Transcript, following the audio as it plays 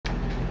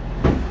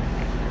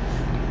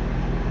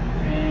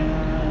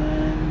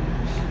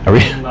Are we?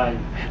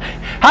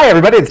 Hi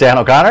everybody, it's Dan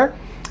O'Connor,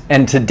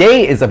 and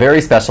today is a very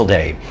special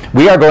day.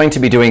 We are going to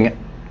be doing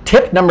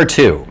tip number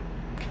 2.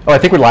 Oh, I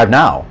think we're live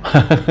now.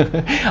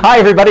 Hi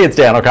everybody, it's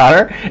Dan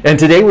O'Connor, and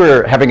today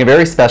we're having a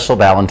very special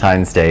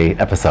Valentine's Day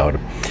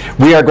episode.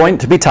 We are going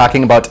to be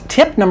talking about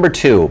tip number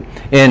 2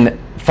 in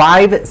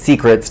 5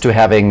 secrets to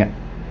having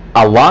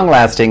a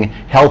long-lasting,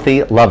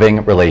 healthy,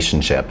 loving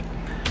relationship.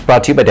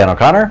 Brought to you by Dan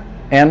O'Connor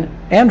and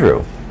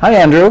Andrew. Hi,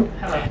 Andrew.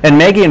 Hello. And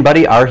Maggie and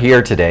Buddy are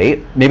here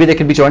today. Maybe they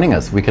could be joining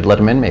us. We could let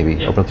them in, maybe.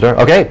 Yeah. Open up the door.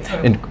 Okay.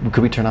 And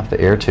could we turn off the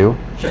air, too?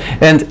 Sure.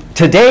 And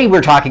today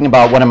we're talking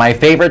about one of my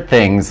favorite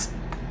things,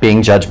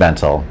 being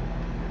judgmental.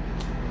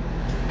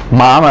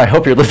 Mom, I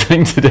hope you're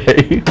listening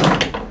today.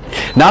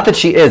 Not that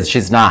she is.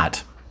 She's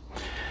not.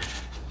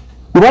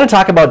 We want to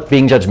talk about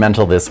being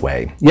judgmental this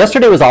way.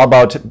 Yesterday was all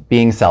about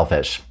being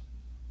selfish.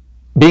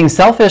 Being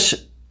selfish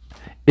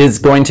is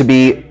going to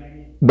be,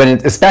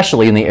 but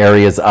especially in the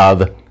areas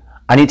of,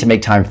 I need to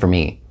make time for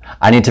me.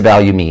 I need to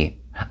value me.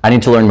 I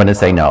need to learn when to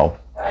say no.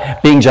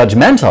 Being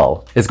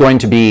judgmental is going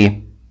to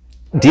be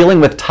dealing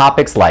with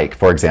topics like,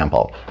 for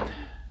example,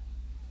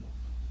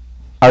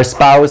 our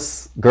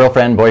spouse,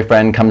 girlfriend,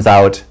 boyfriend comes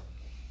out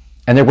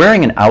and they're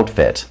wearing an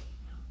outfit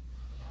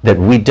that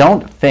we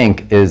don't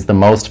think is the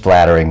most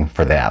flattering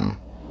for them.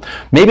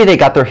 Maybe they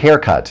got their hair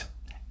cut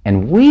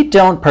and we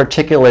don't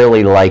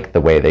particularly like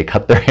the way they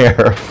cut their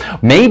hair.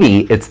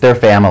 Maybe it's their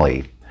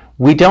family.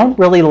 We don't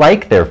really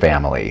like their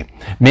family.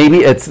 Maybe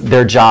it's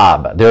their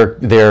job,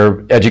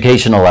 their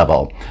educational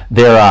level,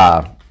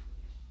 their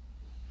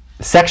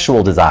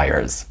sexual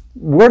desires.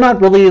 We're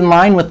not really in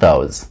line with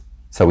those,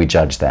 so we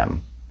judge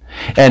them.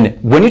 And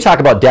when you talk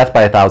about death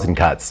by 1,000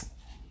 cuts,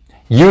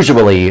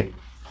 usually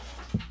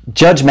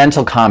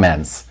judgmental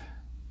comments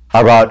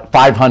are about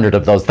 500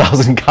 of those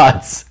 1,000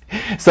 cuts.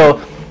 So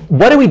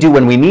what do we do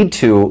when we need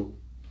to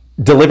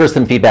deliver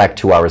some feedback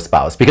to our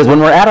spouse? Because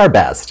when we're at our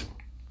best,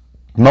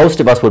 most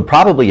of us would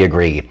probably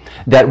agree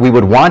that we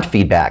would want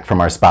feedback from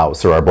our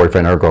spouse or our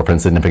boyfriend or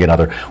girlfriend, significant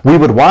other. We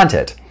would want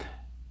it.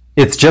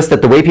 It's just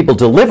that the way people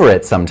deliver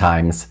it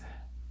sometimes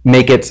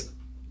makes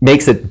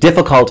it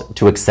difficult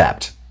to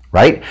accept,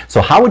 right?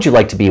 So how would you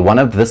like to be one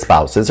of the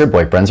spouses or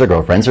boyfriends or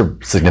girlfriends or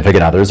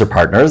significant others or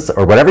partners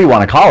or whatever you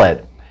want to call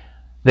it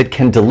that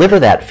can deliver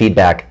that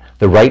feedback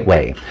the right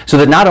way so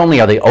that not only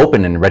are they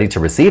open and ready to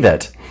receive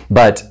it,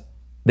 but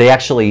they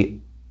actually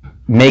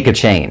make a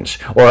change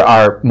or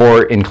are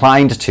more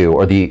inclined to,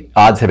 or the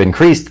odds have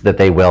increased that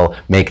they will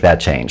make that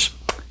change.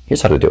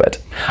 Here's how to do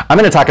it. I'm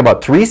going to talk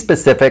about 3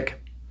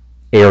 specific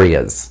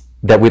areas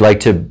that we like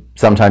to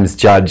sometimes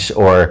judge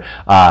or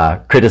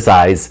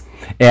criticize,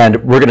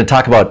 and we're going to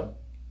talk about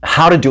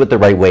how to do it the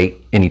right way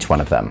in each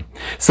one of them.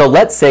 So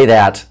let's say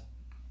that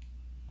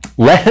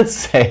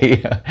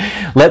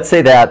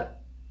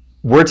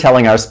we're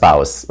telling our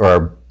spouse or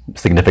our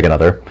significant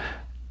other,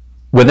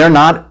 when they're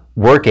not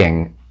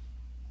working,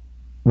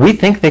 we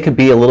think they could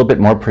be a little bit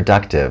more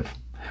productive.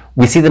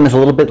 We see them as a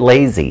little bit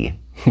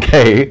lazy,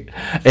 okay?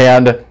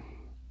 And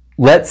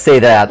let's say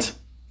that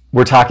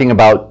we're talking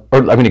about, or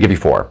I'm going to give you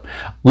 4.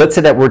 Let's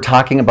say that we're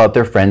talking about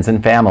their friends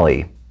and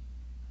family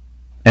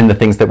and the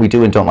things that we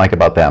do and don't like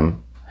about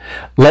them.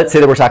 Let's say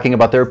that we're talking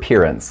about their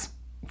appearance,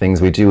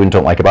 things we do and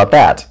don't like about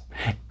that,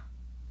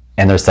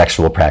 and their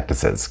sexual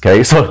practices,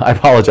 okay? So I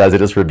apologize, I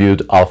just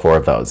reviewed all 4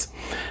 of those.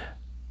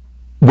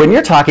 When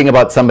you're talking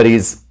about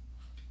somebody's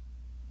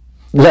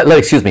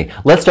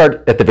let's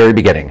start at the very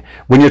beginning.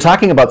 When you're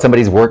talking about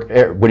somebody's work,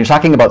 when you're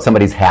talking about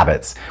somebody's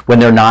habits, when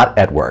they're not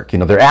at work,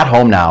 they're at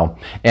home now,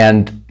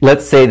 and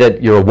let's say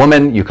that you're a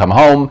woman, you come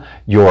home,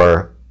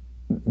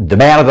 the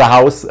man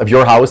of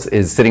your house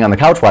is sitting on the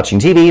couch watching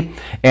TV,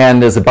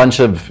 and there's a bunch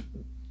of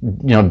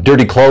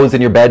dirty clothes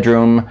in your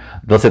bedroom.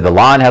 Let's say the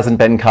lawn hasn't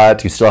been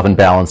cut, you still haven't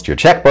balanced your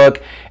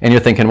checkbook, and you're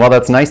thinking, well,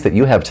 that's nice that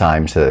you have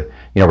time to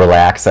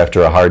relax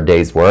after a hard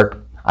day's work.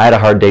 I had a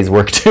hard day's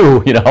work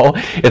too,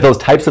 if those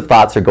types of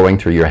thoughts are going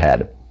through your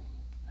head.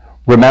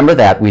 Remember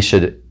that we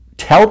should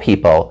tell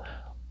people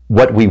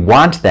what we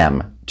want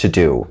them to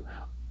do,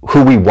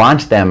 who we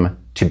want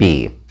them to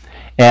be.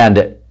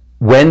 And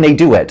when they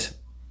do it,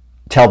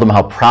 tell them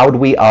how proud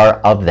we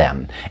are of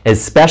them,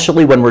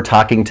 especially when we're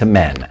talking to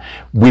men.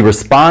 We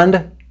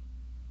respond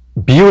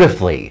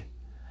beautifully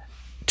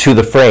to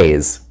the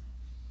phrase,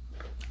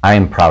 I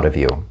am proud of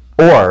you,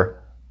 or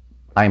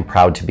I am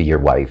proud to be your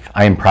wife.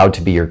 I am proud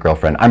to be your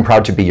girlfriend. I'm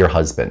proud to be your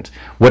husband.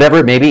 Whatever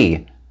it may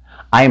be,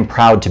 I am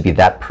proud to be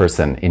that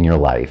person in your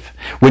life.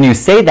 When you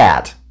say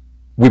that,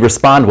 we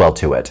respond well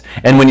to it.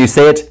 And when you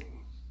say it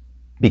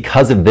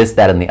because of this,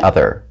 that, and the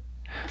other,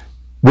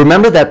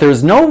 remember that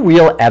there's no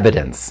real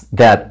evidence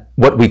that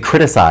what we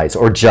criticize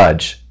or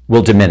judge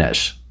will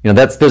diminish.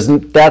 That's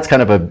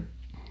kind of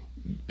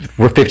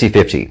we're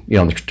 50-50,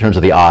 in terms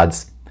of the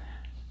odds.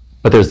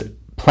 But there's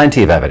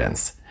plenty of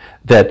evidence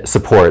that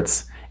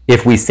supports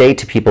if we say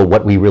to people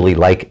what we really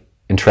like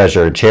and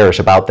treasure and cherish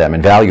about them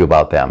and value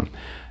about them,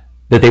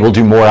 that they will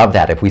do more of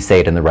that if we say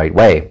it in the right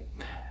way.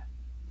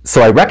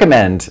 So I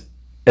recommend,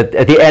 at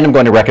the end I'm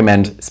going to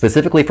recommend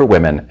specifically for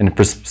women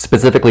and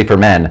specifically for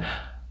men,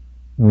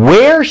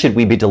 Where should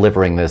we be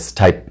delivering this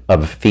type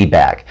of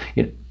feedback?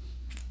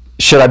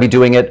 Should I be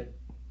doing it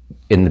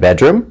in the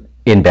bedroom,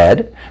 in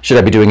bed? Should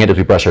I be doing it as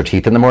we brush our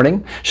teeth in the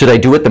morning? Should I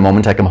do it the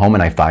moment I come home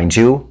and I find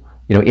you,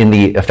 in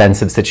the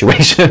offensive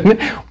situation?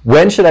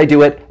 When should I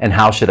do it and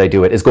how should I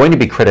do it is going to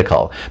be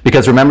critical,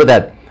 because remember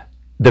that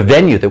the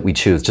venue that we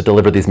choose to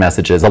deliver these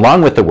messages,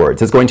 along with the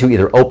words, is going to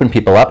either open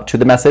people up to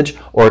the message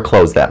or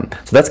close them.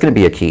 So that's going to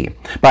be a key.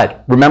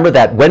 But remember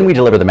that when we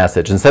deliver the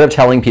message, instead of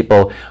telling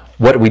people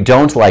what we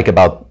don't like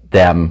about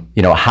them,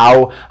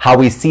 how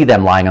we see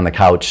them lying on the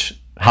couch,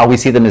 how we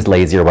see them as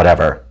lazy or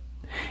whatever,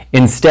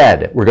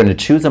 instead, we're going to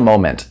choose a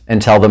moment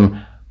and tell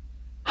them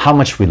how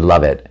much we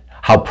love it,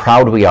 how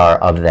proud we are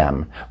of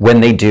them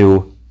when they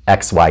do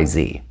X, Y,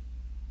 Z.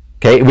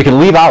 Okay? We can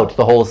leave out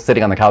the whole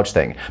sitting on the couch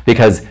thing,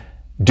 because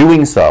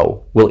doing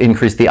so will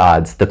increase the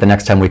odds that the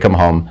next time we come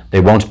home, they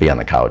won't be on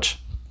the couch.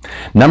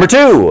 Number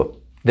 2,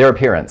 their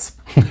appearance.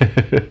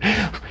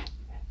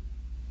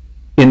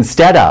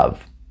 Instead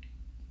of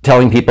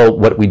telling people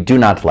what we do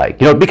not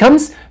like, it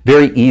becomes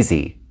very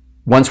easy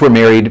once we're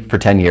married for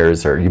 10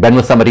 years, or you've been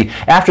with somebody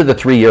after the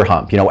 3-year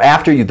hump,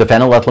 after the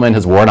phenylethylamine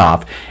has worn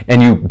off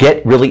and you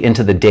get really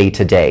into the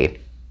day-to-day.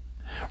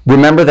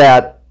 Remember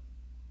that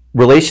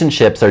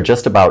relationships are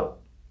just about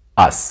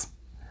us.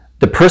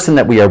 The person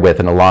that we are with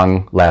in a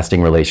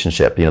long-lasting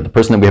relationship, the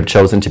person that we have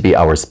chosen to be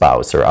our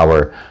spouse or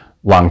our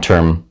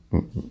long-termer,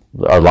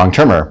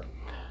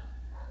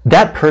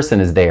 that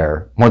person is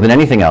there more than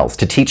anything else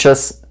to teach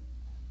us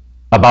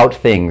about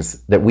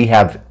things that we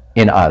have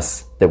in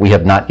us that we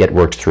have not yet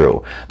worked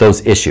through,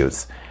 those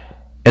issues.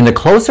 And the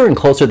closer and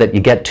closer that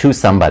you get to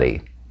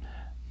somebody,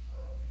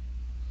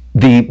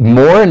 the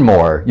more and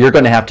more you're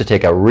going to have to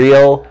take a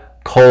real,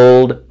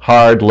 cold,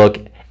 hard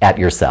look at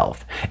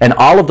yourself. And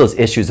all of those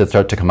issues that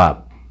start to come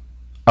up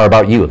are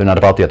about you. They're not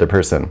about the other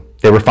person.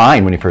 They were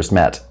fine when you first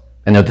met,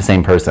 and they're the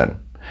same person.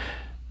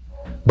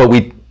 But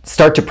we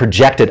start to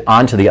project it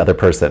onto the other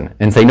person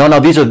and say,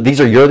 no, these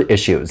are your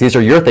issues. These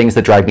are your things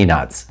that drive me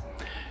nuts.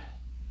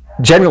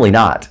 Generally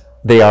not.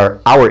 They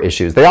are our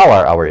issues. They all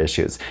are our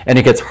issues. And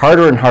it gets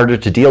harder and harder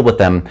to deal with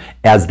them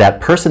as that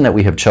person that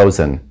we have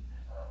chosen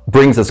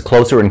brings us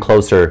closer and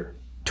closer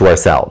to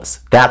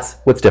ourselves. That's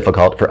what's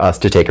difficult for us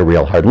to take a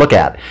real hard look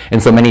at.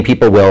 And so many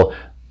people will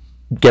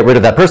get rid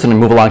of that person and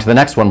move along to the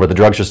next one where the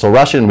drugs are still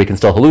rushing and we can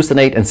still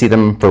hallucinate and see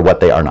them for what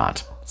they are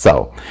not.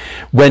 So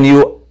when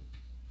you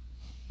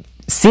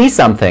see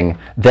something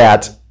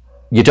that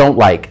you don't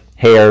like,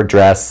 hair,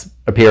 dress,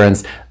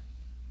 appearance,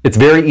 it's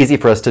very easy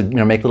for us to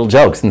make little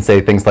jokes and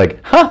say things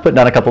like, putting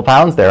on a couple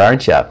pounds there,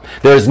 aren't you?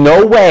 There's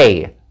no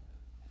way, it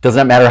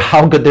doesn't matter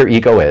how good their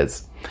ego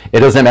is,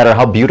 it doesn't matter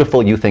how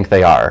beautiful you think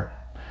they are,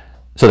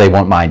 so they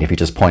won't mind if you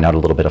just point out a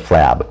little bit of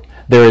flab.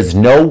 There is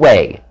no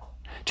way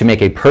to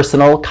make a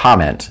personal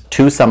comment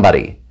to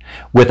somebody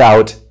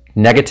without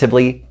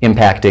negatively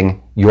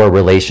impacting your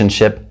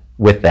relationship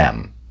with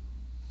them.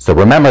 So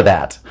remember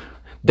that.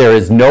 There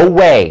is no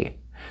way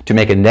to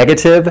make a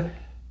negative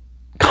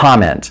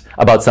comment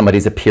about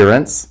somebody's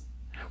appearance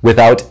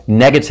without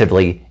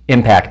negatively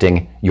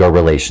impacting your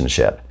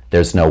relationship.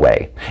 There's no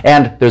way.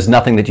 And there's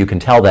nothing that you can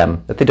tell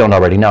them that they don't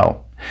already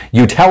know.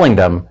 You telling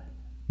them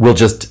will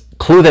just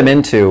clue them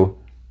into,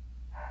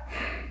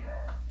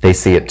 they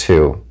see it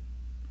too.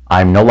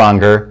 I'm no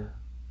longer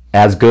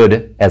as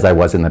good as I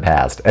was in the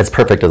past, as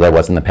perfect as I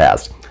was in the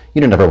past.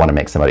 You don't ever want to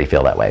make somebody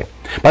feel that way.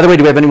 By the way,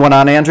 do we have anyone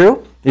on, Andrew?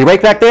 Are you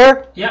awake back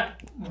there? Yeah.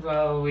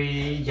 Well,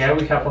 we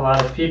have a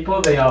lot of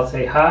people. They all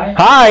say hi.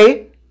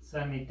 Hi.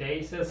 Sunny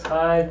Day says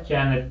hi.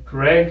 Janet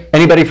Gregg.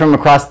 Anybody from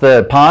across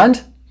the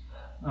pond?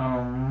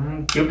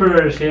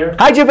 Jupiter is here.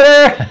 Hi,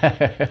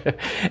 Jupiter.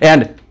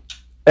 And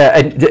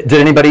did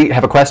anybody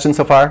have a question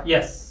so far?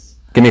 Yes.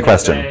 Give me a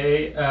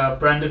question.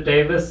 Brenda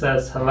Davis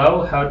says,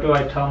 hello. How do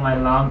I tell my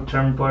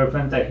long-term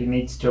boyfriend that he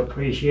needs to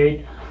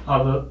appreciate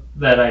all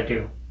that I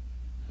do?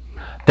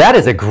 That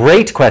is a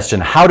great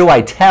question. How do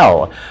I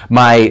tell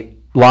my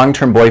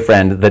long-term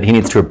boyfriend that he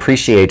needs to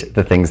appreciate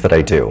the things that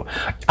I do?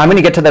 I'm going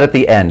to get to that at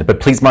the end, but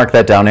please mark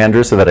that down,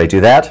 Andrew, so that I do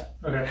that.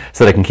 Okay.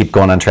 So that I can keep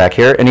going on track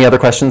here. Any other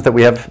questions that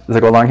we have as I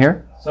go along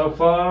here? So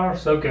far,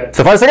 so good.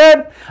 So far, so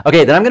good.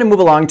 Okay, then I'm going to move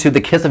along to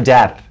the kiss of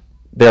death.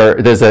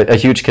 There's a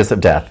huge kiss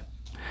of death.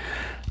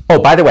 Oh,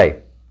 by the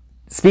way,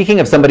 speaking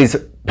of somebody's,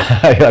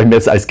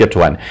 I skipped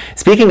one.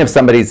 Speaking of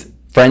somebody's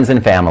friends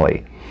and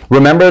family,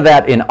 remember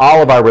that in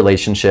all of our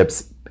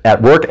relationships,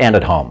 at work and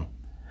at home,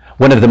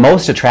 one of the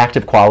most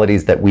attractive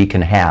qualities that we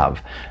can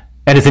have,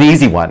 and it's an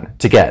easy one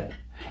to get,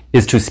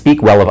 is to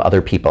speak well of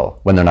other people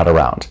when they're not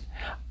around.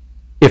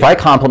 If I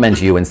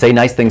compliment you and say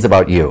nice things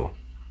about you,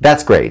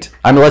 that's great.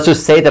 I mean, let's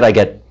just say that I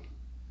get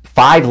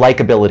 5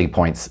 likability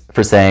points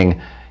for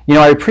saying,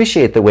 I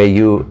appreciate the way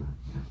you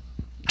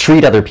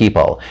treat other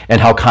people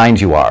and how kind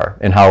you are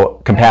and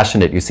how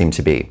compassionate you seem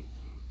to be.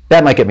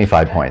 That might get me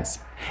 5 points.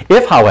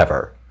 If,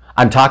 however,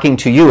 I'm talking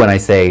to you and I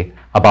say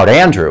about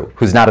Andrew,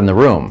 who's not in the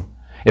room,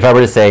 if I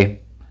were to say,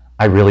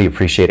 I really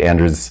appreciate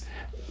Andrew's,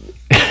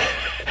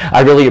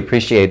 I really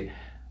appreciate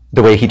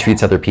the way he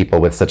treats other people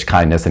with such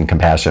kindness and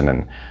compassion,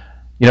 and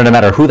You know, no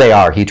matter who they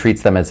are, he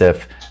treats them as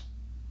if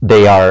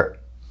they are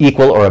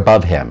equal or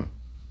above him.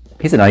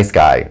 He's a nice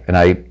guy, and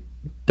I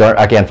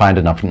can't find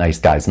enough nice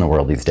guys in the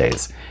world these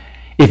days.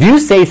 If you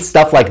say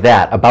stuff like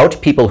that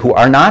about people who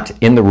are not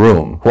in the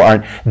room, who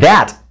aren't,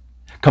 that,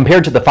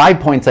 compared to the 5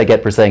 points I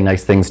get for saying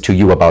nice things to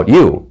you about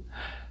you,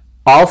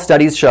 all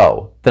studies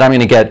show that I'm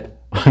going to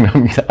get,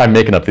 I'm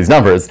making up these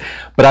numbers,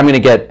 but I'm going to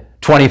get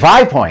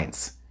 25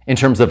 points in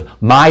terms of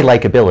my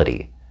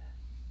likability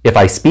if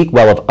I speak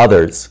well of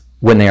others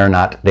when they are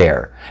not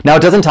there. Now,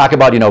 it doesn't talk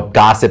about,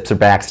 gossips or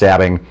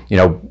backstabbing.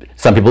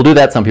 Some people do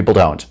that, some people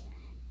don't.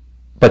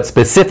 But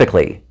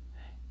specifically,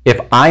 if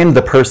I'm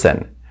the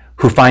person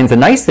who finds a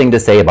nice thing to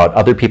say about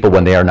other people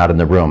when they are not in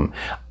the room,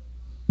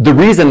 the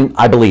reason,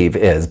 I believe,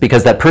 is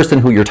because that person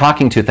who you're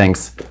talking to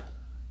thinks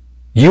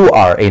you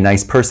are a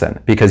nice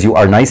person, because you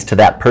are nice to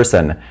that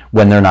person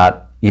when they're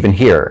not even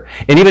here.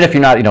 And even if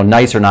you're not,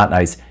 nice or not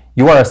nice,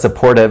 you are a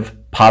supportive,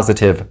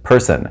 positive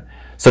person.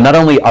 So not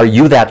only are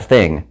you that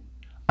thing,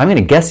 I'm going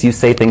to guess you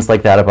say things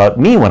like that about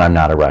me when I'm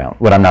not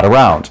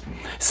around.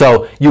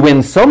 So you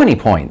win so many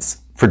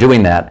points for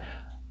doing that.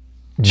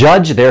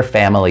 Judge their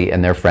family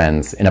and their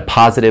friends in a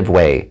positive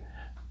way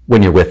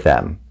when you're with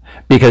them,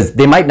 because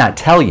they might not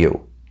tell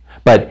you,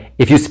 but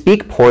if you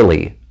speak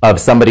poorly of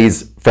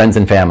somebody's friends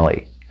and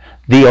family,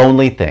 the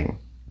only thing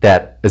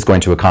that is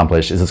going to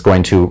accomplish is it's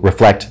going to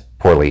reflect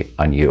poorly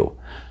on you.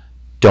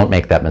 Don't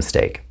make that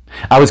mistake.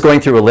 I was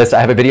going through a list.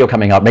 I have a video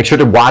coming up. Make sure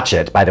to watch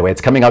it, by the way.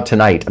 It's coming out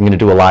tonight. I'm going to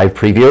do a live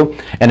preview,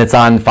 and it's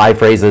on 5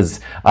 phrases,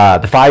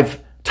 the 5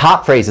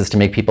 top phrases to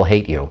make people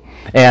hate you.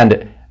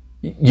 And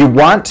you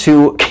want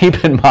to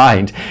keep in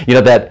mind,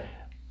 that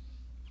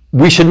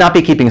we should not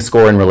be keeping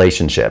score in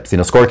relationships.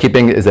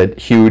 Scorekeeping is a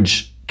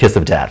huge kiss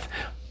of death.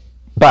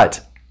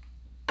 But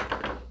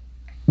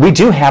we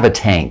do have a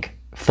tank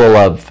full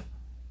of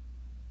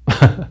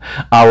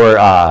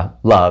our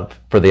love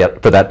for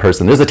that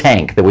person. There's a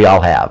tank that we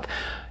all have.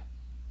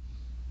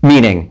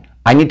 Meaning,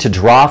 I need to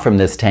draw from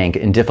this tank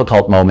in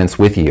difficult moments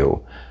with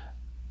you.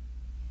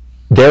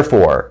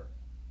 Therefore,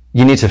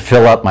 you need to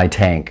fill up my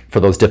tank for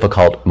those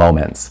difficult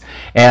moments.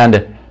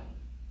 And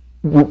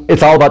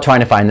it's all about trying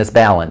to find this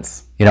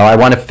balance. I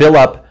want to fill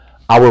up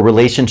our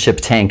relationship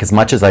tank as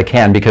much as I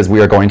can, because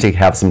we are going to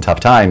have some tough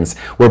times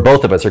where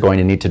both of us are going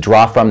to need to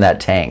draw from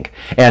that tank.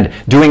 And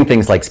doing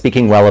things like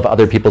speaking well of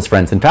other people's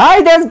friends and,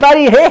 hi, there's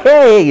Buddy,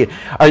 hey,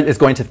 is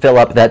going to fill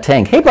up that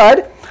tank. Hey,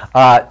 Bud.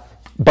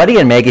 Buddy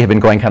and Maggie have been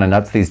going kind of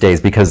nuts these days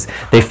because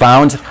they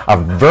found a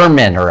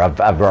vermin or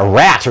a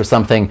rat or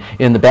something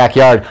in the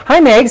backyard.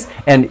 Hi, Megs.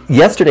 And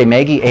yesterday,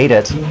 Maggie ate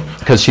it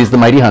because she's the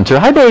mighty hunter.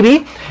 Hi,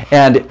 baby.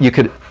 And you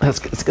could,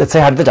 let's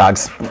say hi to the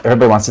dogs.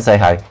 Everybody wants to say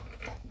hi.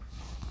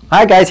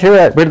 Hi, guys. Hey,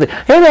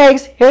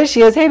 Megs. Here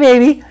she is. Hey,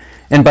 baby.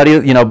 And Buddy,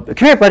 come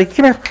here, Buddy.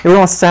 Come here. Everyone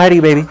wants to say hi to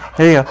you, baby.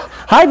 There you go.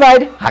 Hi,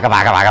 Bud.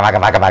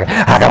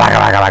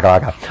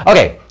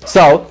 Okay,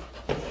 so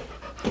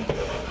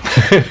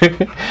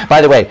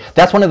by the way,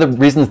 that's one of the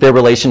reasons their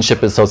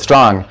relationship is so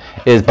strong,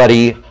 is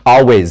Buddy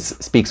always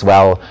speaks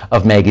well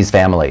of Maggie's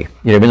family.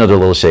 Even though they're a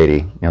little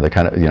shady, they're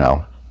kind of,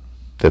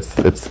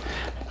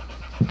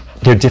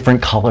 they're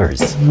different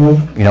colors.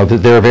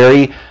 They're a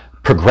very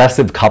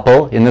progressive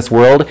couple in this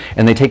world,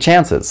 and they take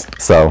chances.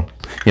 So,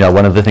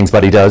 one of the things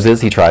Buddy does is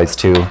he tries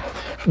to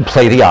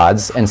play the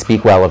odds and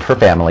speak well of her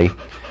family,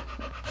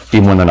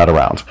 even when they're not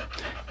around.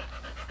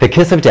 The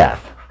kiss of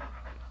death.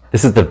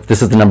 This is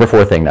the number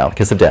 4 thing now,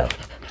 kiss of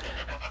death.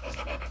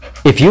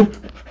 If you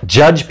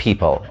judge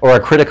people or are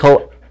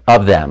critical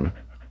of them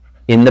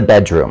in the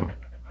bedroom,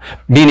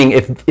 meaning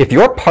if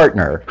your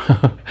partner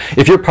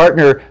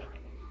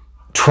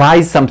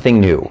tries something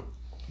new,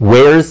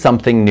 wears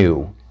something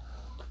new,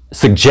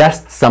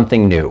 suggests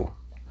something new,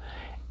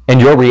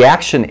 and your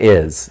reaction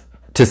is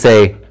to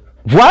say,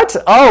 what?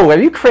 Oh, are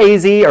you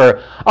crazy?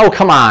 Or, oh,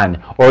 come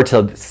on. Or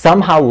to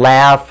somehow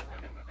laugh,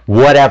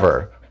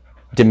 whatever,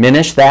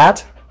 diminish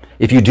that.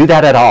 If you do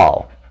that at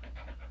all,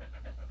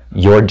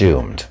 you're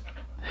doomed.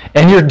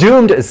 And you're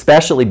doomed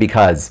especially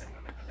because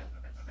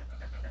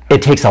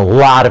it takes a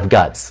lot of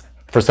guts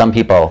for some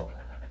people,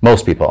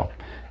 most people,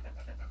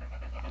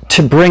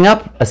 to bring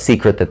up a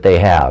secret that they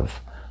have,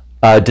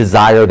 a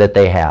desire that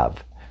they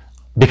have,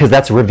 because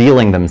that's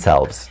revealing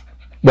themselves.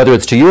 Whether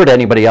it's to you or to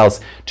anybody else,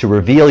 to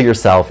reveal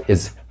yourself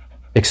is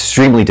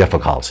extremely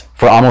difficult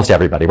for almost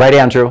everybody. Right,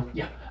 Andrew?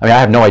 Yeah. I mean, I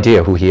have no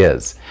idea who he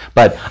is,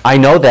 but I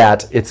know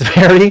that it's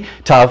very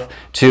tough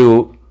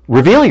to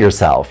reveal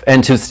yourself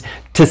and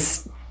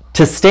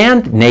to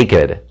stand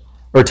naked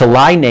or to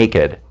lie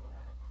naked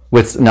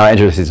with, no,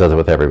 Andrew does it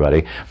with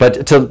everybody,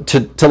 but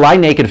to lie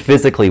naked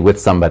physically with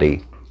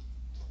somebody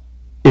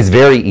is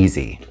very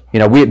easy.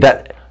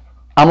 That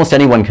almost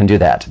anyone can do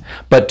that,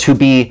 but to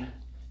be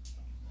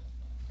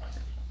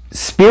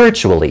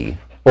spiritually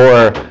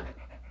or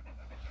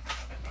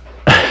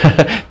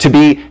to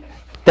be,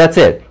 that's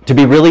it, to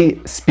be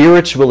really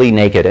spiritually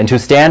naked and to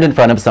stand in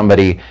front of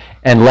somebody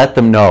and let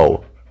them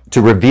know, to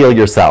reveal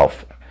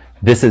yourself.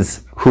 This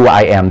is who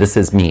I am, this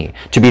is me.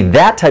 To be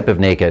that type of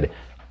naked,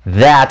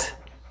 that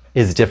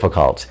is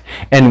difficult.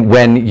 And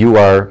when you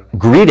are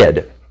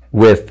greeted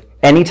with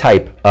any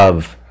type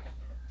of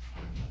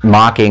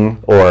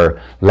mocking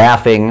or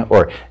laughing,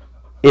 or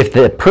if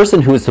the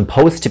person who is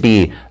supposed to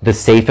be the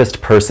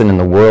safest person in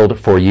the world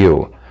for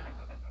you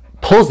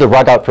pulls the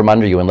rug out from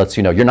under you and lets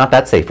you know, you're not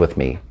that safe with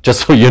me,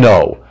 just so you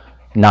know,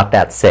 not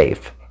that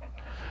safe,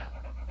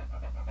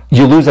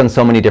 you lose on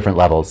so many different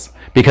levels,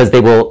 because they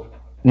will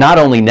not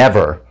only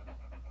never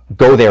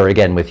go there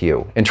again with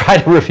you and try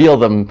to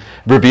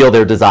reveal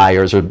their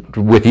desires or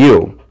with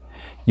you,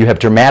 you have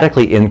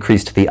dramatically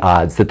increased the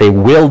odds that they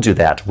will do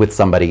that with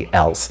somebody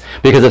else.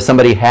 Because if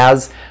somebody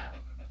has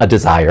a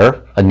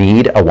desire, a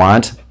need, a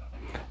want,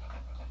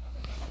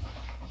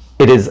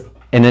 it is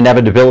an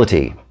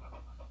inevitability.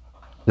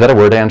 Is that a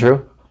word,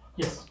 Andrew?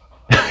 Yes.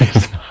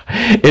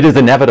 It is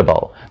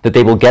inevitable that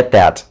they will get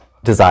that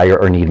desire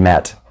or need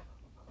met.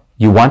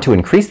 You want to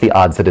increase the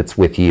odds that it's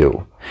with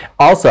you.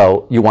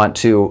 Also, you want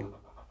to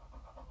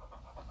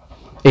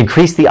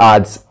increase the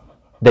odds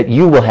that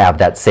you will have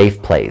that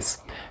safe place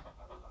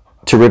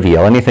to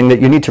reveal anything that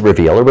you need to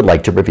reveal or would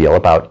like to reveal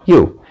about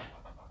you.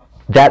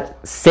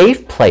 That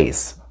safe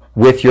place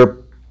with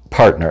your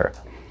partner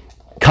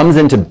comes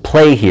into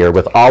play here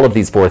with all of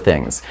these four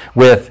things,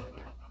 with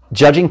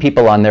judging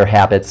people on their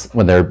habits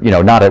when they're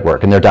not at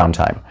work in their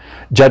downtime,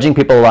 judging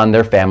people on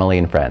their family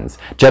and friends,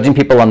 judging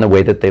people on the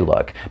way that they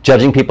look,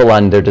 judging people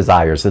on their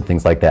desires and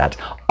things like that.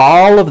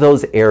 All of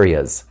those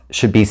areas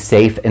should be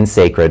safe and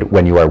sacred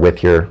when you are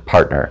with your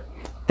partner.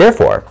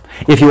 Therefore,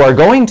 if you are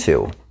going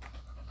to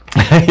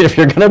if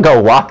you're going to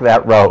go walk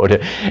that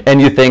road and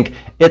you think,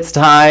 it's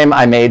time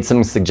I made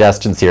some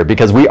suggestions here,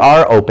 because we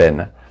are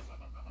open,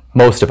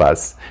 most of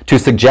us, to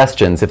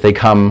suggestions if they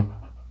come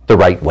the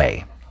right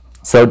way.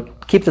 So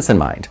keep this in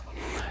mind.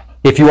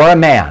 If you are a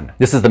man,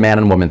 this is the man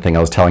and woman thing I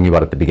was telling you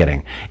about at the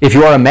beginning. If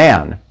you are a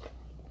man,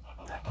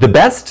 the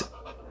best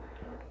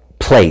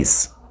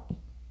place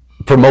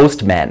for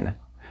most men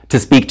to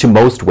speak to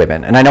most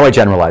women, and I know I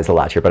generalize a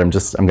lot here, but I'm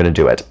going to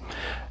do it,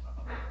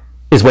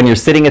 is when you're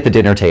sitting at the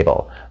dinner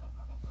table.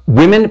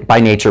 Women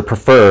by nature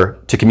prefer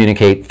to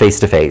communicate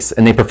face-to-face,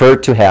 and they prefer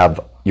to have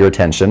your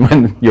attention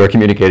when you're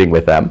communicating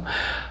with them.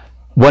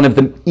 One of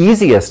the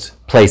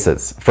easiest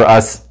places for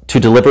us to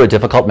deliver a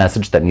difficult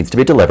message that needs to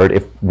be delivered,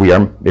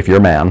 if you're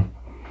a man,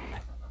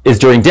 is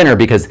during dinner,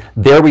 because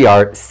there we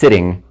are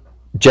sitting,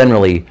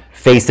 generally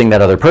facing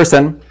that other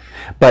person,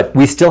 but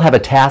we still have a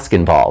task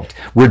involved.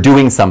 We're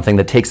doing something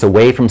that takes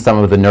away from some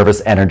of the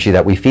nervous energy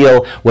that we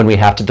feel when we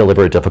have to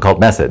deliver a difficult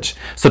message.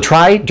 So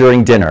try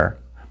during dinner,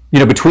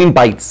 between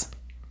bites,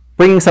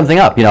 bringing something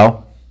up,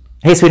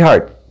 hey,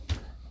 sweetheart,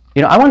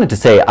 I wanted to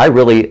say I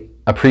really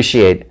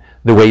appreciate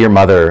the way your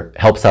mother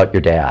helps out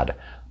your dad.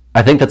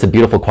 I think that's a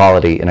beautiful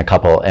quality in a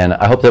couple, and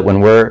I hope that when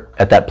we're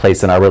at that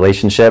place in our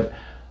relationship,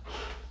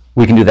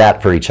 we can do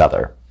that for each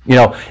other.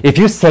 If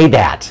you say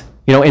that,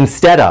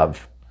 instead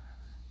of,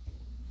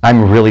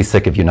 I'm really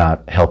sick of you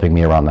not helping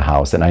me around the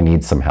house and I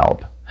need some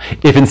help.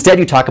 If instead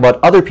you talk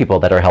about other people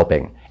that are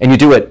helping, and you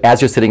do it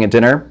as you're sitting at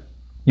dinner,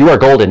 you are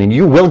golden, and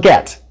you will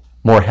get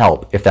more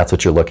help if that's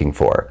what you're looking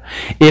for.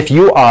 If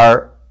you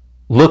are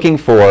looking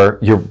for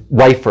your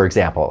wife, for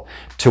example,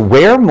 to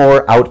wear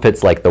more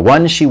outfits like the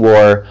one she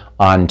wore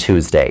on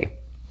Tuesday,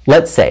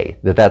 let's say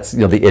that that's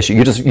the issue.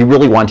 You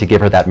really want to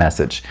give her that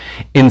message.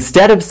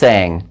 Instead of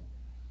saying,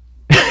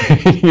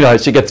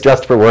 she gets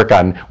dressed for work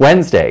on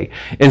Wednesday,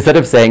 instead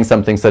of saying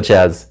something such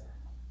as,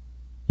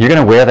 you're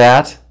going to wear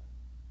that?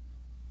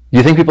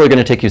 You think people are going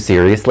to take you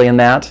seriously in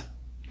that?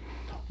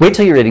 Wait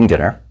till you're eating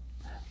dinner.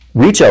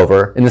 Reach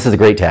over, and this is a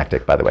great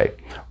tactic, by the way.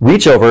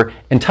 Reach over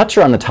and touch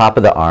her on the top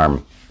of the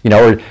arm,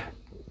 or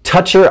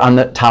touch her on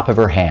the top of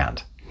her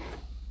hand.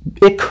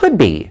 It could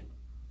be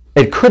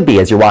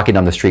as you're walking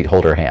down the street,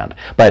 hold her hand.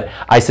 But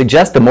I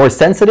suggest the more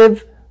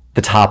sensitive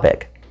the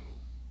topic,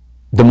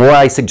 the more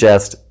I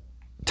suggest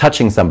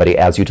touching somebody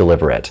as you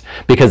deliver it,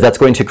 because that's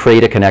going to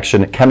create a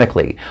connection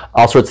chemically.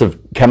 All sorts of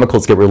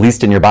chemicals get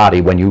released in your body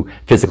when you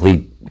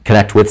physically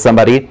connect with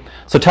somebody.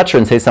 So touch her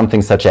and say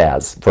something such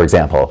as, for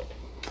example,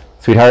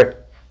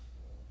 sweetheart,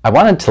 I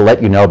wanted to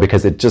let you know,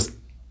 because it just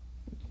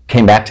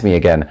came back to me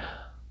again,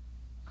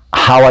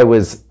 how I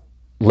was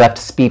left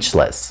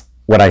speechless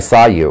when I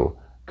saw you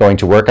going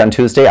to work on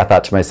Tuesday. I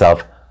thought to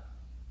myself,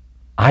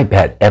 I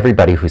bet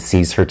everybody who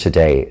sees her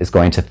today is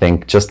going to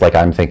think just like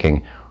I'm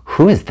thinking,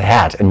 who is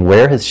that and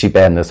where has she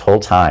been this whole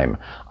time?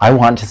 I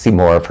want to see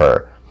more of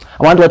her.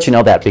 I wanted to let you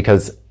know that,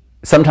 because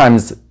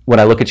sometimes when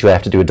I look at you, I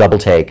have to do a double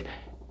take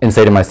and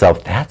say to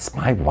myself, that's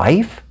my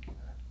wife?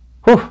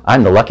 Whew,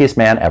 I'm the luckiest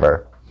man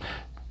ever.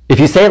 If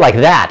you say it like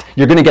that,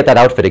 you're going to get that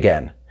outfit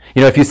again.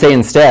 If you say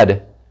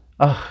instead,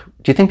 oh,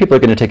 do you think people are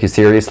going to take you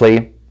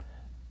seriously?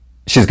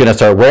 She's going to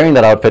start wearing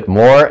that outfit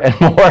more and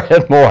more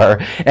and more.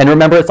 And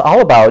remember, it's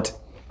all about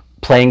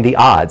playing the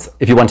odds.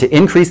 If you want to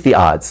increase the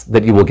odds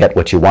that you will get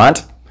what you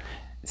want,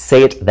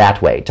 say it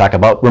that way. Talk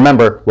about,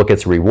 remember, what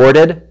gets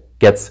rewarded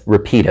gets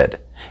repeated.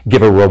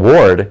 Give a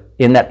reward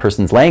in that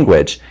person's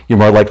language, you're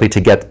more likely to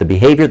get the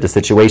behavior, the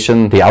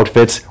situation, the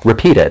outfit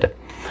repeated.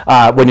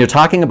 When you're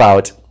talking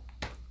about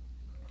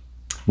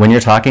when you're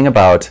talking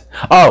about,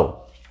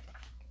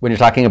 when you're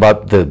talking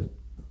about the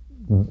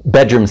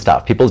bedroom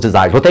stuff, people's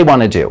desires, what they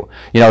want to do.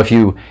 You know, if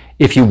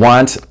you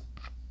want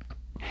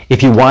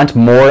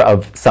more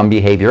of some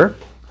behavior,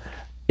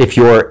 if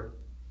you're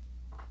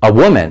a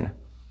woman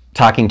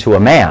talking to a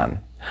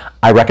man,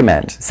 I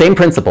recommend, same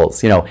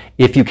principles, you know,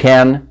 if you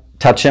can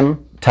touch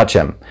him, touch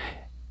him.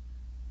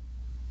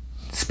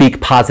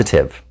 Speak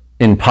positive,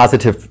 in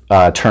positive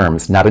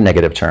terms, not in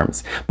negative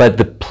terms. But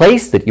the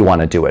place that you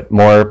want to do it,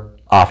 more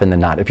often than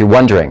not, if you're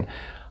wondering,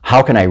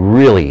 how can I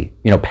really,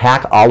 you know,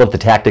 pack all of the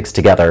tactics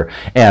together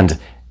and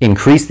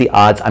increase the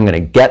odds I'm going to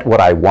get what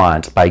I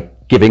want by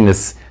giving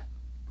this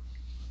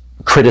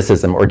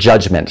criticism or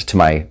judgment to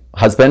my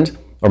husband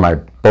or my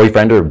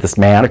boyfriend or this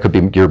man, it could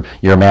be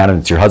you're a man and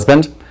it's your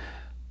husband,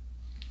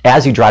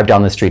 as you drive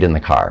down the street in the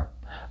car.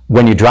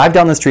 When you drive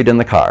down the street in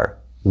the car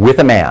with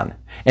a man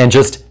and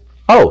just,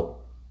 oh,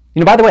 you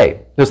know, by the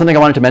way, there's something I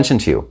wanted to mention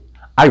to you.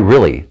 I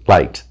really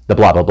liked the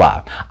blah, blah,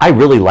 blah. I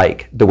really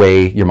like the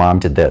way your mom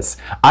did this.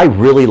 I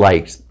really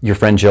liked your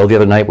friend Joe the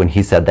other night when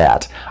he said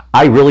that.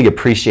 I really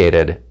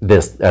appreciated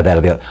this, that,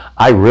 or the other.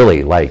 I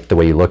really liked the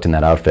way you looked in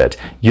that outfit.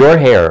 Your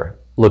hair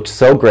looked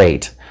so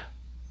great.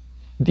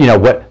 You know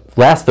what?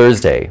 Last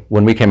Thursday,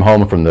 when we came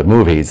home from the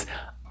movies,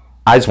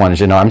 I just wanted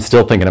you to know I'm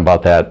still thinking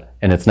about that,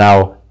 and it's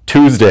now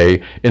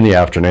Tuesday in the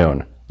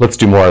afternoon. Let's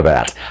do more of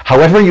that.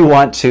 However you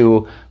want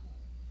to,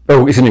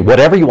 or excuse me,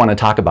 whatever you want to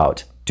talk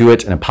about, do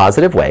it in a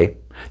positive way.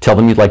 Tell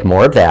them you'd like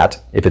more of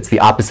that, if it's the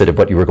opposite of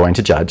what you were going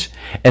to judge.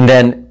 And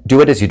then do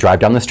it as you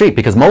drive down the street,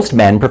 because most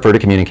men prefer to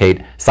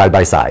communicate side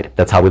by side.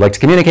 That's how we like to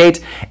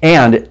communicate.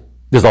 And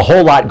there's a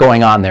whole lot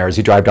going on there as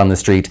you drive down the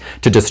street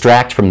to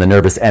distract from the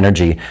nervous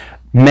energy.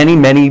 Many,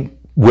 many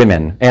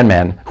women and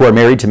men who are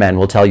married to men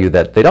will tell you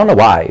that they don't know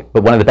why,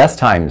 but one of the best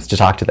times to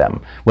talk to them,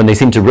 when they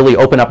seem to really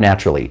open up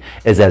naturally,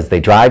 is as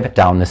they drive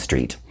down the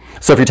street.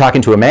 So if you're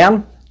talking to a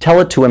man, tell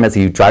it to him as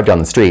you drive down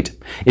the street.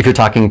 If you're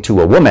talking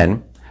to a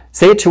woman,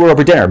 say it to her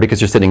over dinner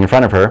because you're sitting in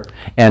front of her.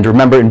 And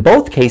remember, in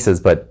both cases,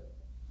 but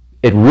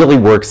it really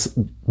works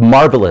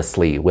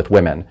marvelously with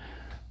women,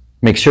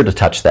 make sure to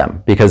touch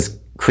them, because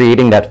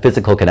creating that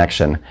physical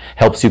connection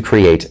helps you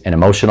create an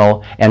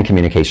emotional and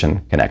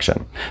communication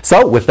connection.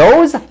 So with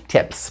those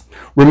tips,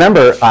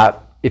 remember,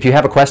 if you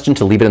have a question,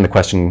 to leave it in the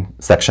question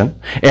section,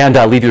 and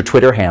leave your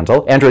Twitter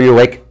handle. Andrew, are you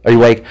awake? Are you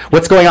awake?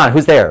 What's going on?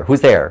 Who's there?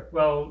 Who's there?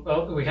 Well,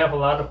 we have a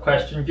lot of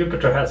questions.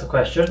 Jupiter has a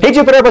question. Hey,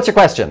 Jupiter, what's your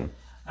question?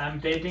 I'm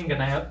dating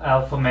an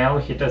alpha male.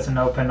 He doesn't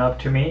open up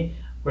to me,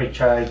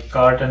 which I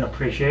guard and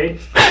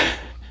appreciate.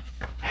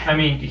 I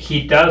mean,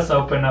 he does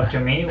open up to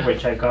me,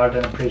 which I guard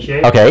and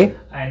appreciate. Okay.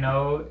 I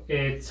know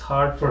it's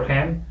hard for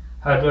him.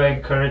 How do I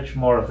encourage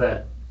more of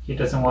that? He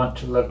doesn't want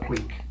to look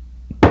weak.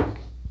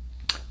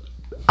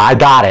 I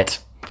got it.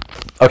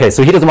 Okay,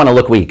 so he doesn't want to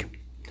look weak.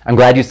 I'm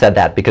glad you said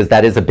that, because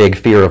that is a big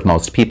fear of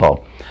most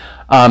people.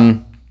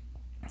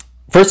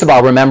 First of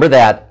all, remember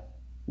that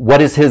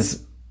what's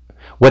his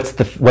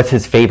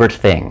favorite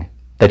thing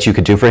that you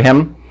could do for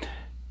him?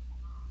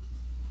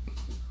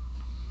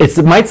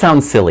 It might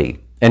sound silly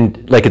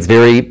and like it's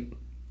very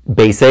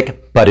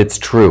basic, but it's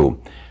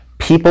true.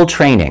 People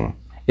training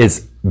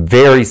is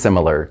very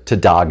similar to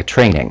dog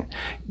training.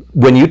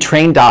 When you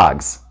train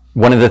dogs,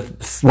 one of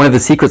the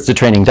secrets to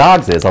training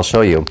dogs is, I'll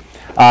show you,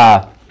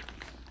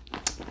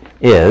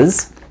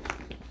 is,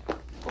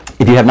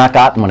 if you have not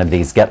gotten one of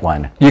these, get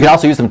one. You can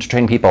also use them to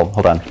train people.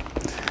 Hold on.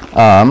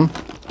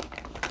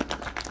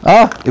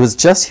 It was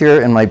just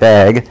here in my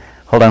bag.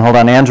 Hold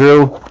on,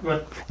 Andrew.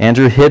 What?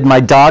 Andrew hid my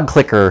dog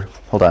clicker.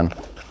 Hold on.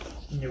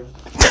 No.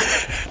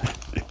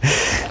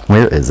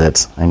 Where is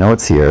it? I know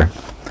it's here.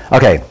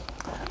 Okay.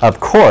 Of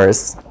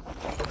course,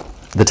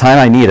 the time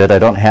I need it, I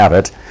don't have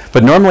it.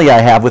 But normally I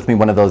have with me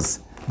one of those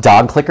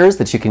dog clickers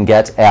that you can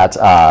get at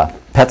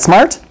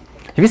PetSmart.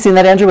 Have you seen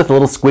that, Andrew, with a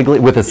little squiggly,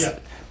 with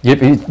a... Yeah.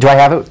 Do I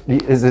have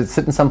it? Is it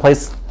sitting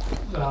someplace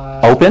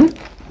open?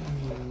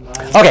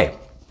 Okay,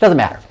 doesn't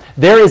matter.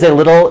 There is a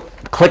little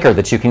clicker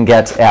that you can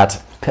get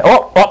at...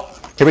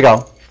 here we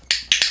go.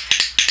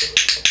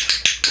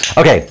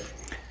 Okay.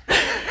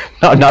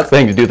 No, I'm not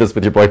saying to do this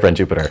with your boyfriend,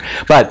 Jupiter,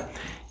 but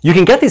you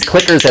can get these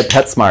clickers at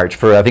PetSmart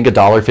for, I think,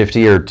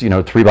 $1.50 or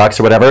 $3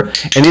 or whatever,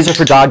 and these are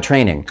for dog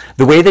training.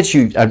 The way that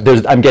you...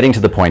 I'm getting to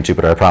the point,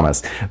 Jupiter, I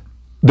promise.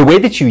 The way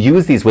that you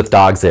use these with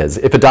dogs is,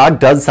 if a dog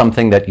does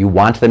something that you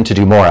want them to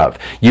do more of,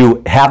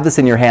 you have this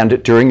in your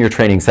hand during your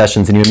training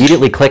sessions and you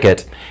immediately click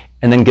it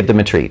and then give them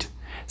a treat.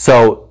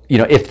 So,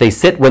 if they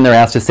sit when they're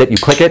asked to sit, you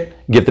click it,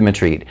 give them a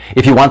treat.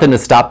 If you want them to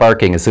stop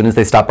barking, as soon as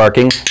they stop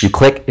barking, you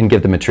click and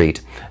give them a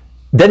treat.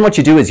 Then what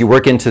you do is you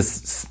work into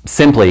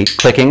simply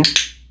clicking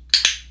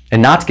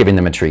and not giving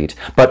them a treat.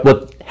 But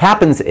what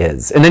happens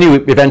is, and then you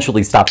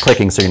eventually stop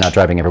clicking so you're not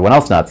driving everyone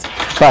else nuts.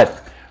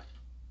 But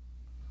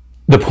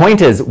the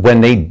point is,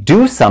 when they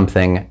do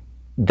something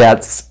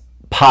that's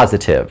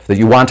positive, that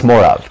you want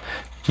more of,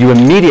 you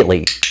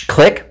immediately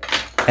click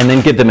and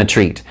then give them a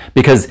treat,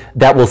 because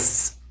that will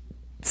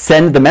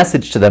send the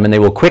message to them and they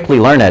will quickly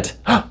learn it.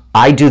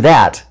 I do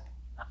that,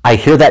 I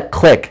hear that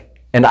click,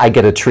 and I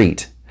get a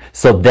treat.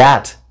 So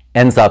that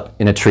ends up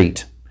in a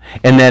treat.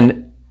 And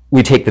then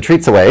we take the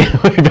treats away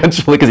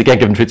eventually, because you can't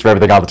give them treats for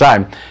everything all the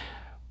time.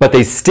 But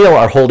they still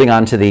are holding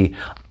on to the,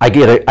 I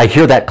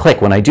hear that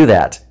click when I do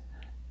that.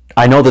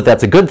 I know that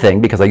that's a good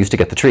thing because I used to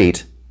get the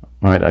treat.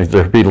 All right, I'm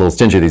being a little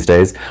stingy these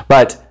days,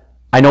 but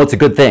I know it's a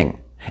good thing.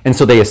 And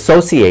so they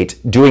associate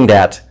doing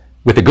that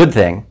with a good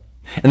thing.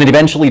 And then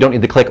eventually you don't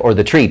need the click or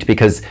the treat,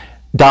 because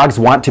dogs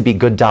want to be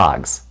good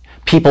dogs.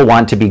 People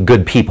want to be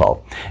good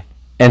people.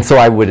 And so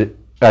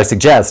I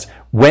suggest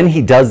when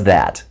he does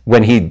that,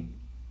 when he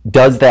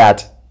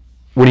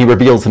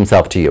reveals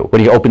himself to you,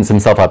 when he opens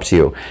himself up to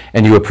you,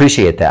 and you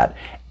appreciate that,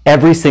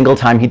 every single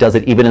time he does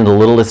it, even in the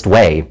littlest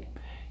way,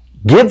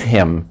 give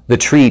him the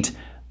treat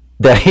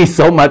that he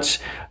so much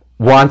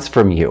wants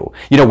from you.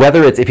 You know,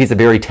 whether it's, if he's a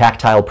very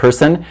tactile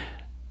person,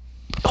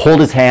 hold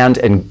his hand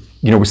and,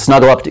 you know,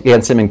 snuggle up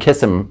against him and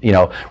kiss him, you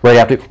know, right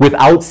after,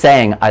 without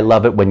saying, I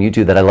love it when you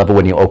do that, I love it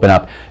when you open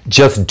up.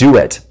 Just do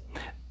it.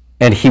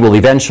 And he will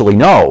eventually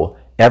know,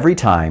 every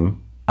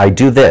time I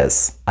do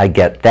this, I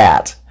get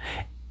that.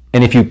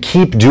 And if you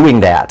keep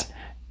doing that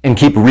and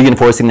keep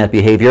reinforcing that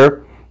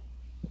behavior,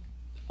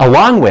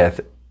 along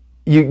with,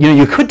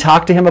 you could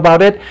talk to him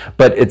about it,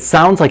 but it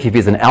sounds like if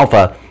he's an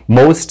alpha,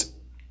 most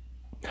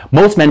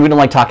men, we don't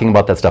like talking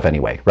about that stuff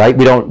anyway, right?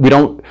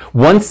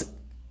 Once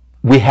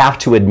we have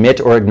to admit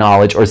or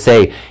acknowledge or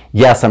say,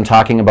 yes, I'm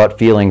talking about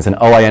feelings, and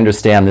oh, I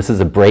understand, this is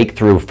a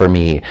breakthrough for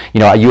me. You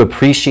know, you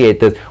appreciate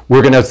this.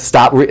 We're going to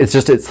stop. It's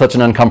such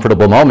an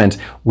uncomfortable moment.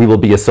 We will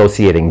be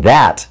associating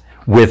that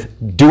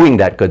with doing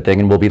that good thing,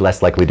 and we'll be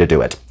less likely to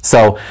do it.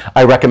 So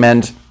I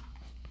recommend,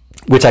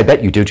 which I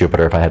bet you do,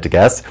 Jupiter, if I had to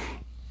guess,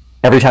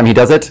 every time he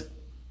does it,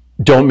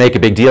 don't make a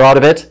big deal out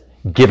of it.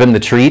 Give him the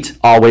treat,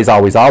 always,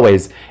 always,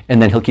 always,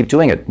 and then he'll keep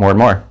doing it more and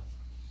more.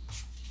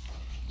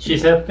 She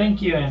said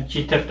thank you, and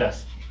she tipped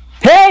us.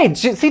 Hey,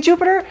 see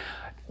Jupiter?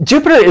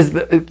 Jupiter is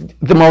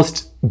the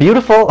most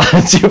beautiful.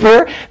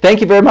 Jupiter, thank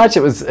you very much.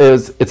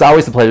 It's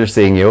always a pleasure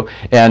seeing you.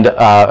 And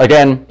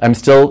again, I'm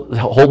still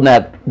holding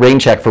that rain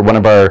check for one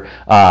of our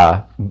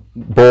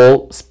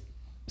bowl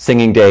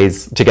singing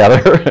days together.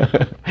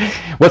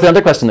 What's the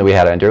other question that we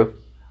had, Andrew?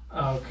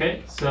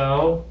 Okay,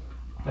 so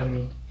let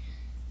me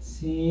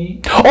see.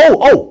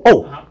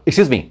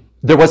 Excuse me.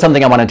 There was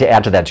something I wanted to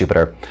add to that,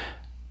 Jupiter.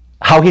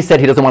 How he said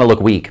he doesn't want to look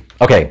weak.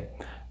 Okay.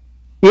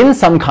 In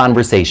some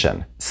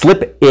conversation,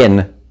 slip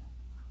in,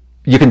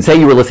 you can say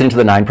you were listening to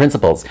the 9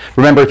 principles.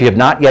 Remember, if you have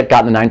not yet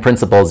gotten the 9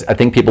 principles, I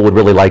think people would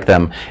really like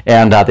them.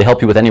 And they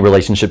help you with any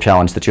relationship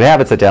challenge that you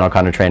have. It's at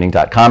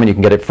danoconnor.training.com, and you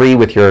can get it free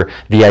with your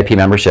VIP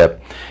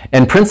membership.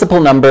 And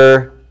principle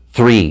number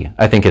 3,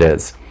 I think it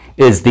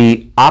is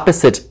the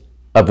opposite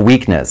of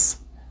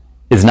weakness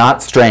is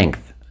not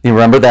strength. You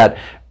remember that.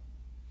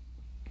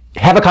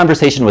 Have a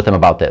conversation with them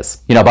about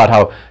this, you know, about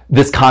how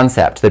this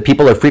concept that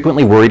people are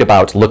frequently worried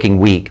about looking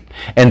weak,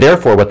 and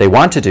therefore what they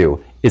want to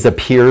do is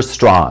appear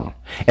strong.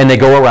 And they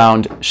go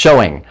around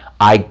showing,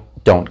 I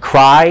don't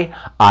cry,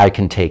 I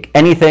can take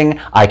anything,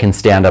 I can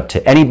stand up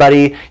to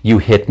anybody, you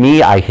hit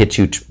me, I hit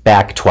you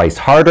back twice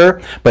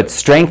harder. But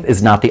strength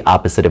is not the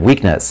opposite of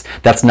weakness.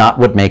 That's not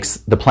what makes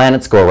the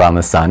planets go around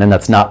the sun, and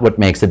that's not what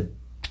makes a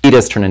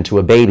fetus turn into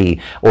a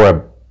baby or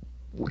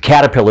a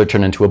caterpillar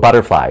turn into a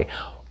butterfly.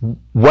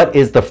 What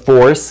is the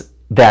force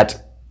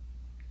that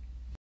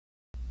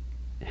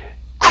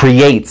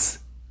creates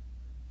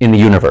in the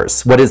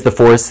universe? What is the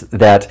force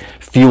that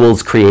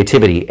fuels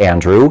creativity,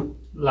 Andrew?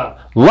 Love.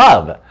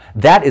 Love.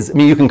 That is, I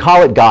mean, you can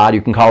call it God,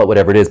 you can call it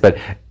whatever it is, but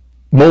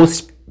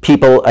most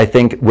people, I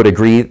think, would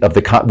agree with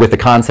the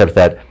concept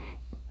that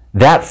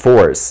that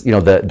force, you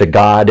know, the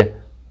God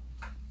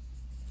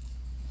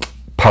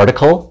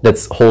particle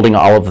that's holding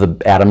all of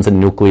the atoms and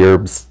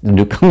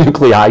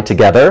nuclei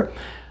together,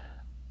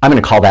 I'm going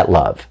to call that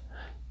love,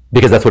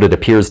 because that's what it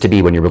appears to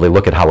be when you really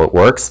look at how it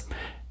works.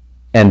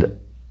 And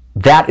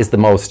that is the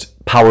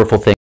most powerful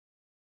thing.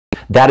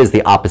 That is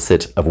the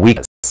opposite of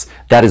weakness.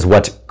 That is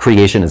what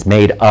creation is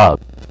made of.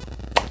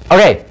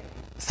 Okay,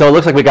 so it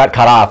looks like we got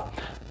cut off.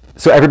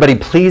 So everybody,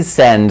 please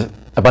send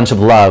a bunch of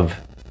love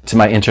to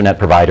my internet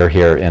provider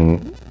here in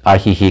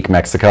Ajijic,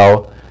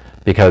 Mexico,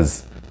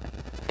 because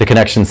the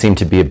connection seemed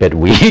to be a bit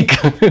weak.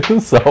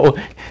 So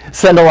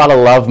send a lot of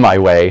love my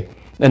way,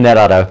 and that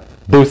ought to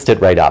boost it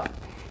right up.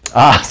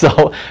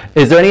 So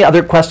is there any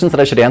other questions that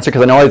I should answer?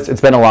 Because I know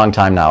it's been a long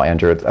time now,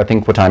 Andrew. I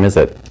think, what time is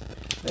it?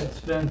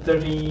 It's been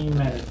 30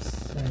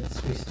 minutes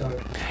since we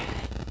started.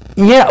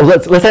 Yeah,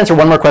 let's answer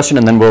one more question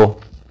and then we'll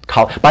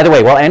call. By the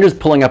way, while Andrew's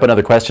pulling up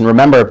another question,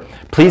 remember,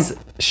 please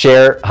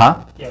share,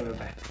 huh? Yeah, we're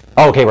back.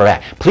 Oh, okay, we're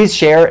back. Please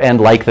share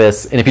and like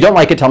this. And if you don't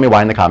like it, tell me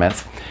why in the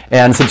comments.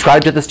 And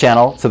subscribe to this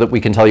channel so that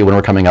we can tell you when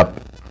we're coming up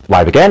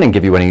live again and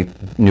give you any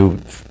new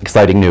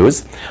exciting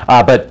news.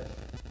 But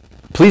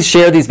please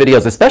share these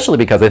videos, especially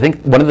because I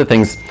think one of the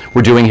things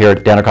we're doing here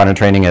at Dan O'Connor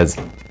Training is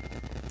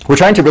we're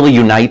trying to really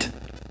unite,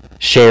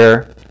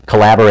 share,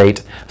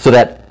 collaborate, so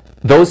that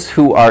those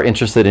who are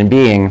interested in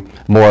being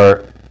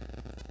more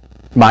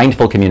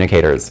mindful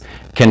communicators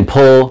can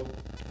pull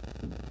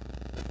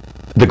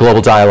the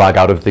global dialogue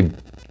out of the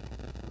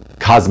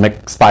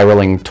cosmic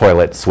spiraling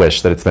toilet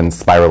swish that it's been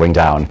spiraling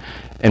down.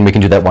 And we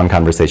can do that one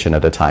conversation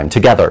at a time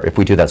together if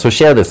we do that. So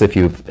share this if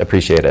you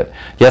appreciate it.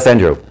 Yes,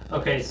 Andrew?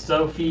 Okay,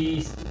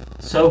 Sophie's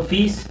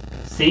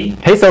C.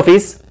 Hey,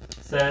 Sophie's.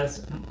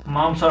 Says,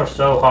 moms are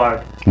so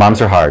hard. Moms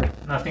are hard.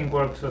 Nothing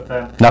works with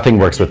them. Nothing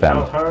works with them.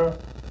 Tell her,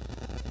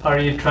 are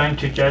you trying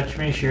to judge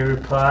me? She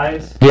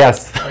replies,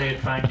 yes. Are you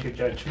trying to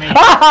judge me?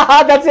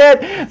 That's it.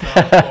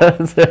 So,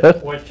 That's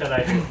it. what should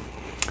I do?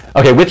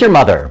 Okay, with your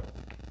mother,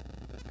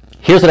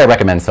 here's what I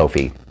recommend,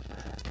 Sophie,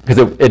 because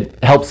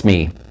it helps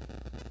me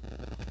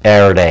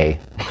every day.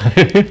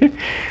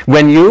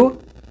 When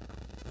you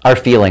are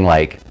feeling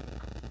like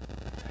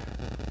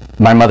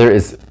my mother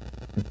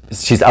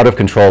she's out of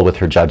control with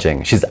her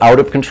judging, she's out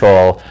of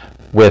control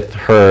with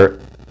her,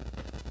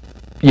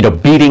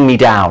 beating me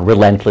down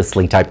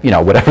relentlessly type,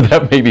 whatever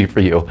that may be for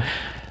you.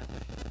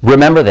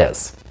 Remember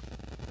this.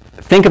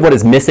 Think of what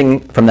is missing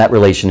from that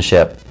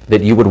relationship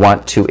that you would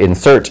want to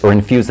insert or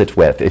infuse it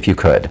with, if you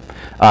could.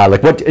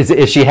 Like, what is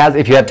if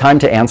you have time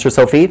to answer,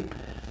 Sophie,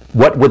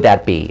 what would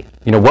that be?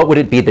 What would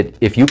it be that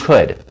if you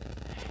could,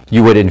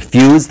 you would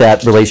infuse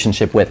that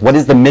relationship with? What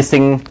is the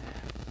missing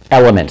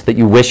element that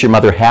you wish your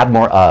mother had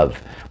more of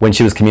when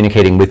she was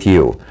communicating with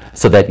you,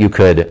 so that you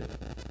could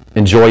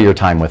enjoy your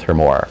time with her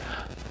more?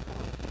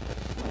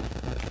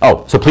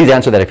 Oh, so please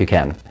answer that if you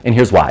can. And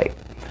here's why.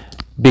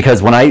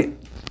 Because when I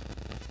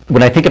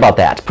think about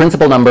that,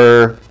 principle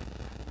number,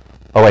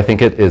 I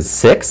think it is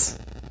 6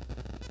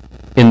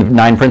 in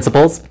 9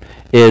 principles,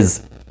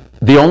 is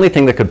the only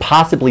thing that could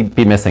possibly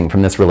be missing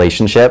from this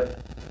relationship,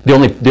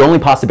 the only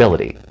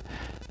possibility,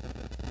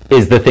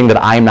 is the thing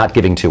that I'm not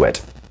giving to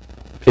it.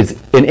 It's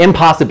an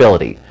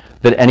impossibility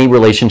that any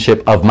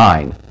relationship of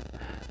mine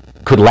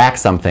could lack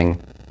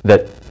something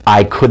that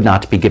I could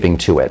not be giving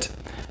to it.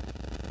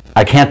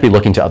 I can't be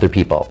looking to other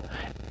people,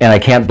 and I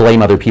can't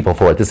blame other people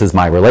for it. This is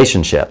my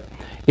relationship.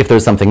 If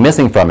there's something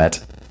missing from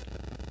it,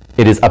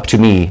 it is up to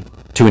me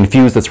to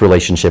infuse this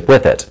relationship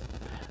with it.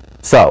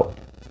 So,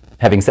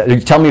 having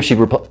said, tell me if she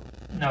replied.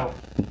 No.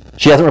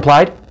 She hasn't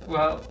replied?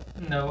 Well,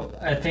 no,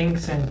 I think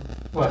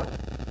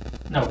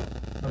no,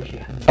 she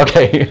hasn't.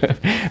 Okay,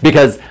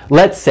 because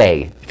let's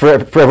say, for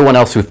everyone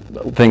else who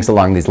thinks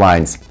along these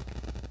lines,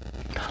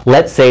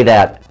 let's say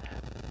that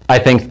I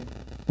think,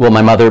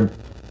 my mother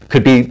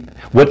could be,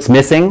 what's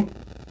missing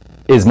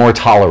is more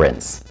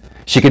tolerance.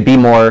 She could be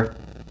more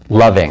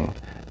loving.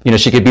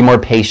 She could be more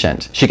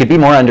patient. She could be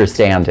more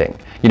understanding.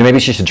 Maybe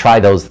she should try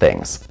those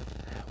things.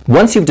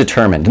 Once you've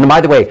determined, and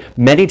by the way,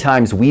 many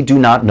times we do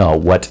not know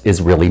what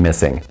is really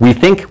missing. We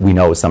think we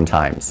know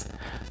sometimes.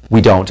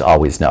 We don't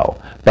always know.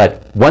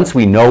 But once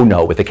we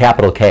know with a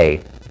capital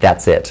K,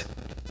 that's it.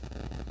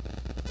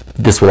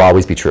 This will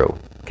always be true.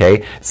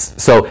 Okay?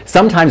 So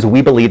sometimes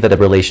we believe that a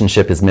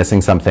relationship is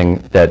missing something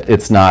that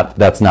that's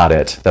not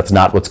it. That's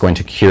not what's going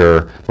to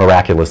cure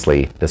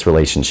miraculously this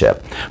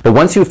relationship. But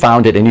once you've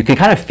found it, and you can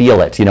kind of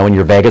feel it, in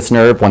your vagus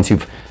nerve, once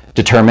you've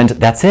determined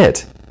that's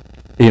it.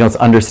 It's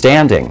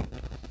understanding.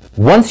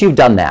 Once you've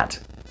done that,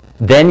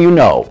 then you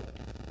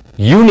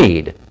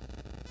need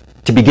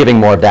to be giving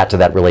more of that to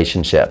that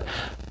relationship.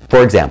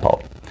 For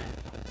example,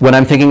 when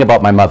I'm thinking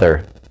about my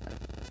mother,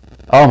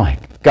 oh my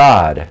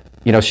God,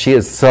 she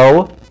is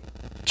so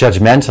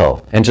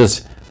judgmental and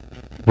just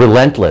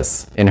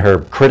relentless in her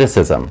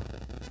criticism.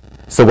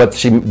 So what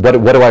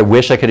do I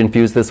wish I could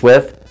infuse this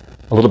with?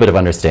 A little bit of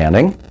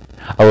understanding,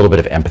 a little bit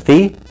of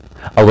empathy,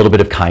 a little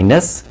bit of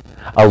kindness,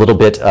 a little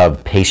bit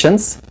of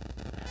patience.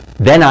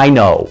 Then I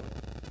know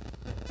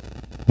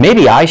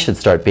maybe I should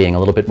start being a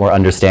little bit more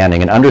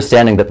understanding, and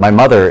understanding that my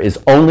mother is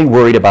only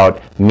worried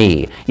about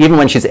me, even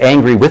when she's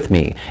angry with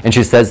me and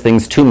she says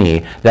things to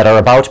me that are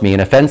about me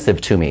and offensive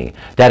to me.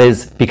 That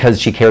is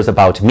because she cares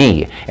about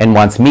me and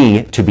wants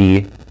me to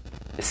be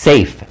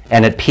safe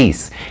and at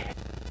peace.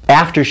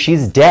 After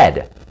she's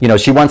dead,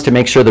 she wants to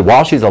make sure that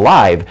while she's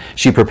alive,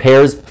 she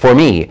prepares for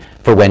me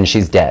for when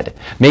she's dead.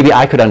 Maybe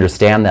I could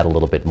understand that a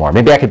little bit more.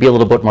 Maybe I could be a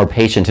little bit more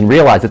patient and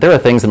realize that there are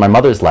things in my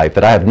mother's life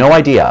that I have no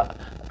idea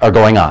are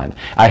going on.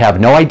 I have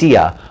no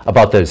idea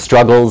about the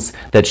struggles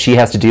that she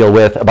has to deal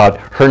with, about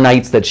her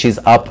nights that she's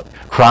up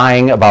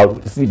crying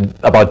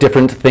about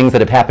different things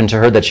that have happened to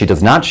her that she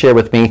does not share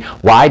with me.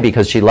 Why?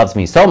 Because she loves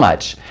me so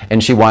much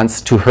and she wants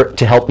to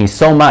help me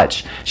so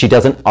much. She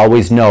doesn't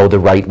always know the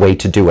right way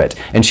to do it,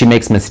 and she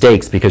makes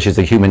mistakes because she's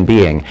a human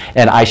being,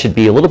 and I should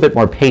be a little bit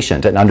more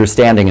patient and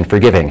understanding and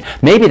forgiving.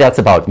 Maybe that's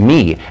about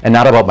me and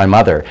not about my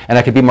mother, and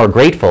I could be more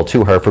grateful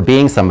to her for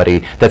being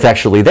somebody that's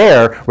actually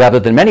there, rather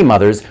than many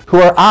mothers who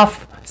are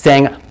off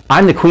saying,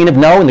 I'm the queen of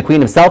no and the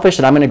queen of selfish,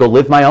 and I'm going to go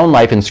live my own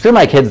life and screw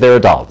my kids, they're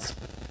adults.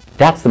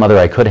 That's the mother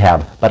I could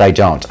have, but I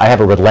don't. I have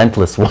a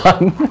relentless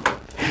one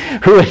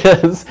who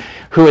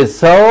is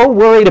so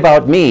worried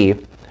about me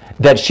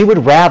that she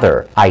would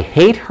rather I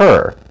hate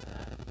her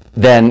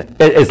than,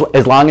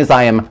 as long as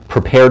I am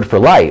prepared for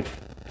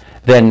life,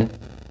 than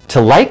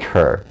to like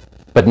her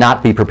but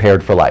not be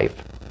prepared for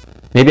life.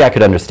 Maybe I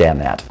could understand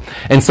that.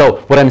 And so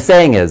what I'm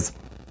saying is,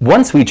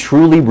 once we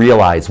truly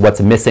realize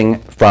what's missing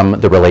from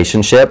the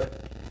relationship,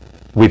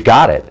 we've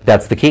got it.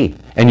 That's the key.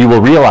 And you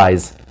will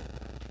realize,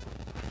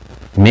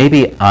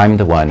 maybe I'm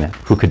the one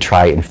who could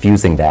try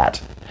infusing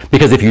that.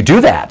 Because if you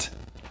do that,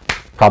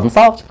 problem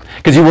solved.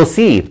 Because you will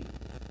see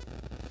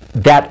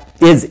that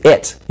is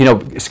it. You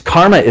know,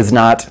 karma is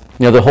not,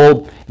 you know, the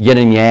whole yin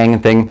and yang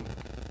thing.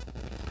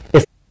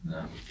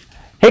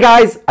 Hey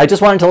guys, I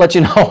just wanted to let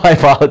you know, I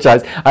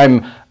apologize.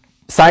 I'm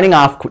signing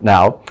off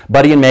now.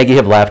 Buddy and Maggie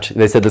have left.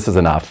 They said this is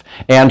enough.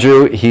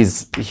 Andrew, he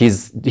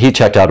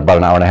checked out about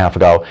an hour and a half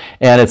ago.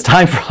 And it's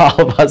time for all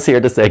of us here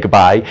to say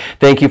goodbye.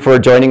 Thank you for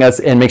joining us,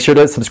 and make sure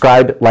to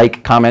subscribe,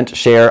 like, comment,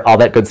 share, all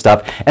that good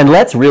stuff. And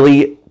let's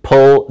really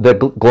pull the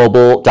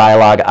global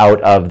dialogue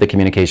out of the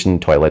communication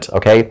toilet,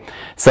 okay?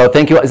 So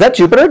thank you. Is that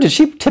Jupiter? Did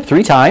she tip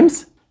 3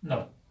 times?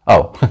 No.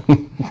 Oh,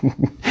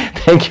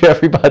 thank you,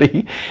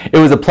 everybody. It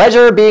was a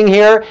pleasure being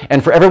here.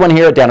 And for everyone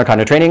here at Dan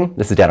O'Connor Training,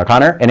 this is Dan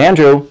O'Connor and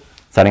Andrew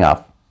signing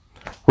off.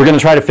 We're going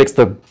to try to fix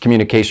the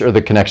communication or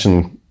the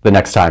connection the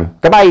next time.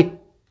 Goodbye.